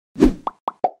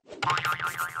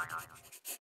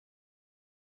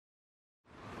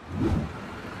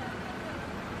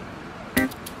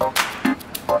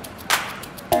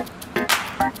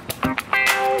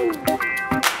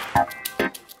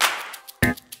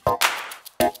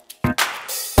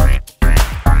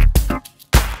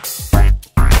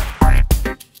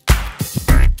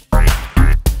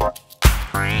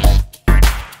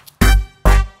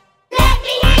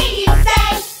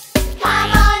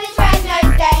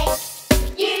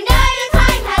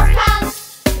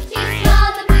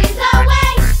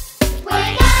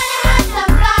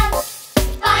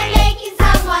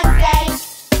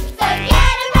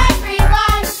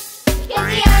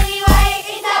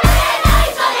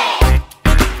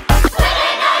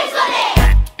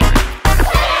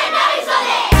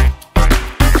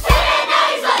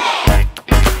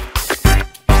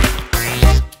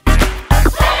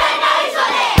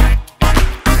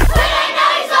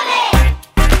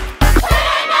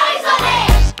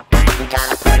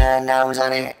Nose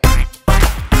on it.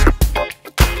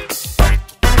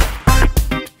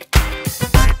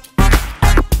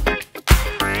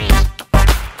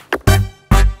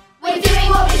 We're doing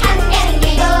what we can to get a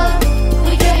giggle.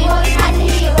 We're doing what we can to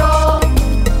hear you roar.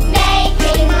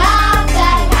 Making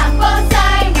laughter count for so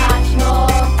much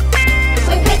more.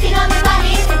 We're putting on the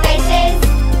funniest of faces.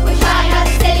 We're trying our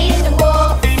silliest of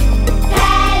walks.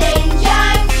 Telling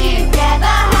jokes you've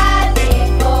never heard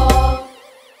before.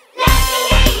 Let me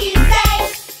hear you say,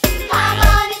 come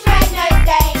on, it's Red Nose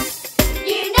Day.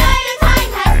 You know the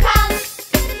time has come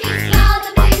to scare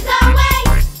the blues away.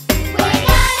 We're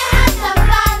gonna have some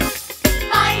fun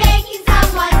by making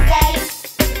someone's day.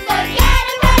 So get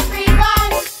up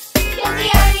everyone, 'cause the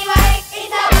only way is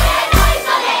to put a nose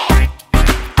on it.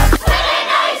 Put a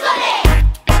nose on it.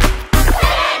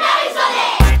 Put a nose on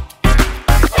it.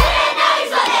 Put a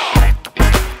nose on it.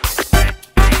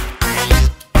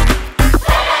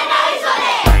 Put a nose on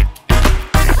it.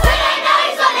 Put a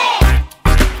nose on it.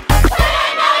 Put a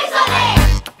nose on it.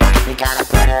 We gotta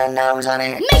put a nose on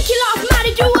it. Make you laugh, man,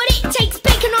 and you